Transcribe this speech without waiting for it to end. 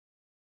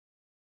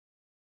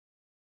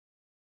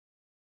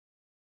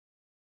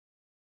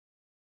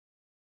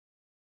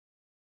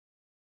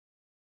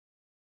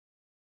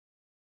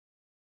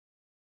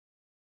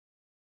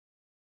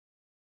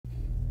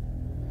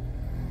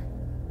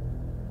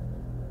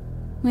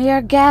We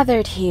are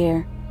gathered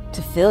here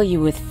to fill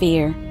you with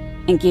fear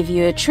and give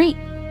you a treat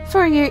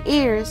for your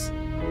ears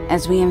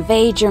as we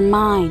invade your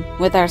mind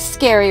with our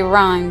scary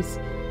rhymes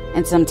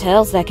and some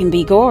tales that can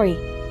be gory.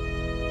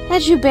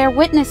 As you bear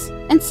witness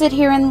and sit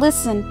here and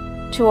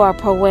listen to our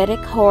poetic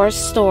horror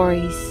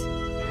stories.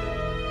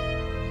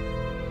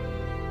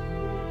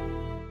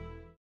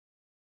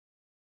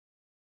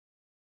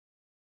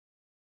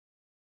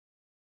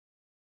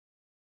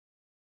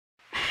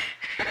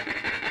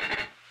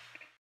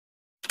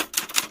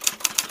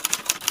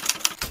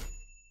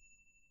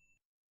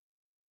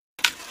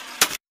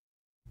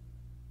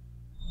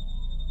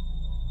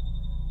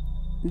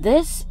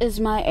 This is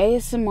my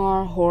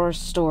ASMR horror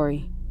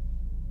story.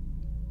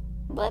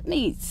 Let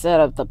me set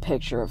up the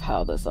picture of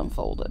how this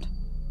unfolded.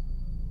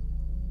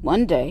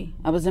 One day,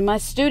 I was in my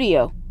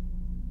studio.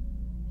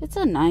 It's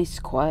a nice,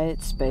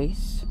 quiet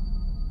space.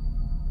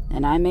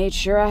 And I made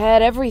sure I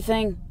had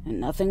everything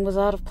and nothing was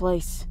out of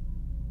place.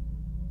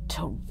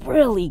 To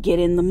really get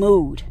in the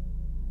mood,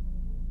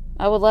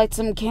 I would light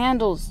some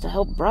candles to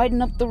help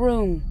brighten up the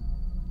room.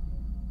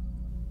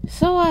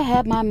 So I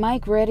had my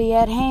mic ready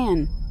at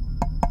hand,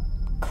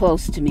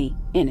 close to me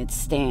in its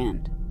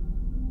stand.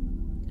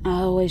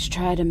 I always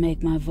try to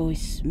make my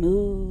voice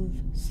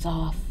smooth,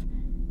 soft,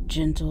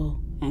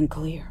 gentle, and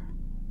clear,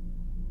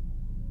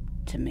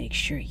 to make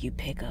sure you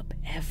pick up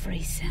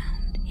every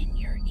sound in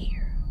your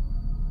ear.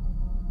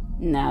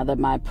 Now that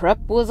my prep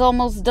was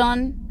almost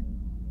done,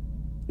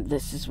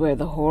 this is where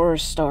the horror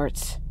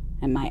starts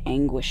and my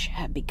anguish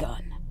had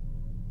begun.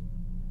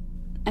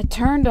 I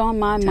turned on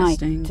my mic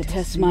to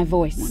test my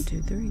voice. 1,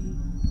 2, 3.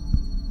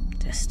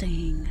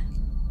 Testing.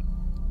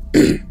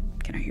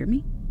 Can I hear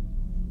me?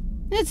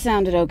 It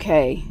sounded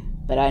okay,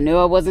 but I knew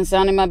I wasn't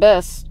sounding my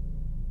best.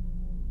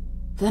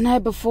 The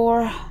night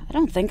before, I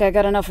don't think I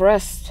got enough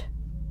rest.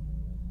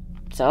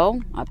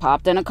 So, I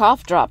popped in a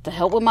cough drop to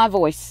help with my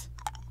voice.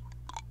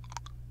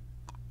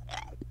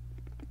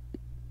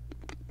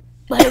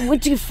 But it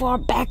went too far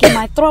back in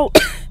my throat,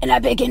 and I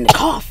began to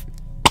cough.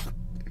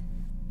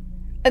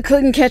 I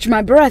couldn't catch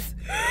my breath,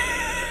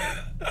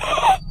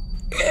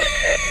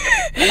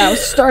 and I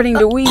was starting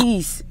to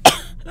wheeze.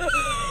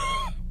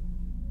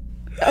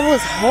 I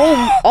was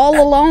home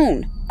all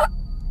alone.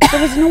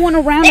 There was no one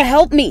around to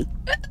help me.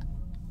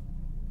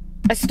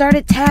 I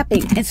started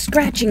tapping and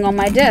scratching on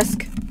my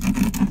desk.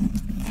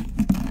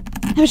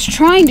 I was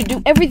trying to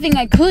do everything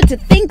I could to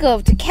think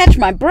of to catch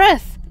my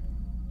breath.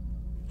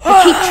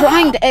 I keep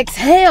trying to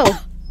exhale.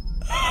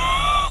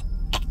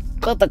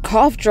 But the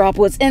cough drop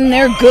was in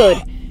there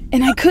good,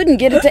 and I couldn't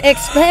get it to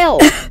expel.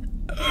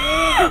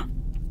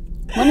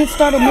 When it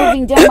started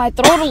moving down my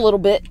throat a little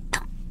bit,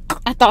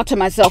 I thought to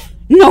myself,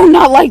 no,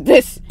 not like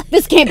this.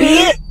 This can't be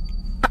it.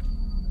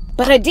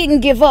 But I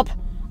didn't give up.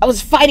 I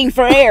was fighting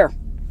for air.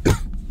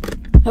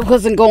 I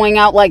wasn't going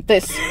out like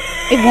this.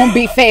 It won't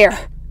be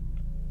fair.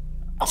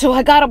 So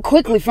I got up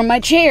quickly from my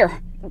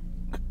chair.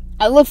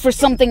 I looked for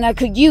something I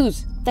could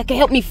use that could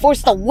help me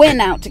force the wind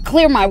out to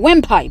clear my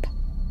windpipe.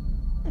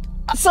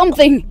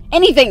 Something,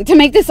 anything to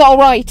make this all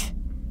right.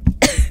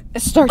 I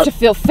started to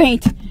feel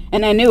faint,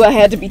 and I knew I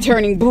had to be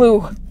turning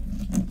blue.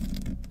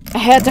 I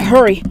had to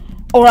hurry,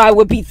 or I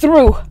would be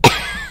through.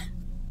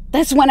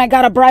 That's when I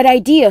got a bright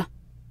idea.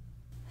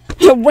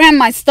 I rammed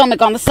my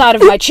stomach on the side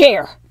of my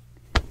chair.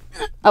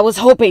 I was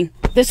hoping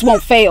this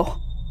won't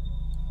fail.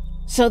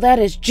 So that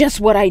is just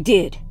what I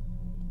did.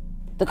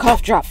 The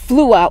cough drop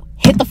flew out,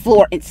 hit the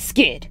floor, and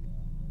skid.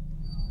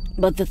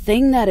 But the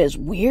thing that is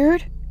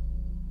weird,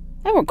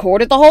 I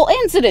recorded the whole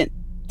incident.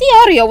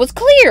 The audio was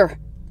clear.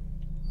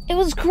 It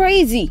was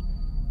crazy.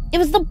 It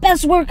was the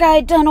best work I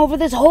had done over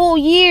this whole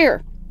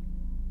year.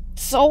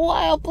 So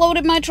I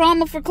uploaded my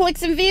trauma for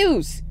clicks and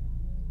views.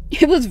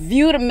 It was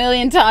viewed 1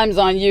 million times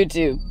on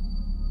YouTube.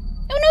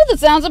 Who knew the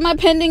sounds of my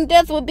pending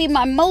death would be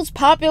my most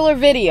popular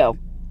video?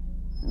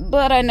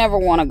 But I never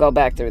want to go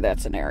back through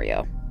that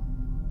scenario.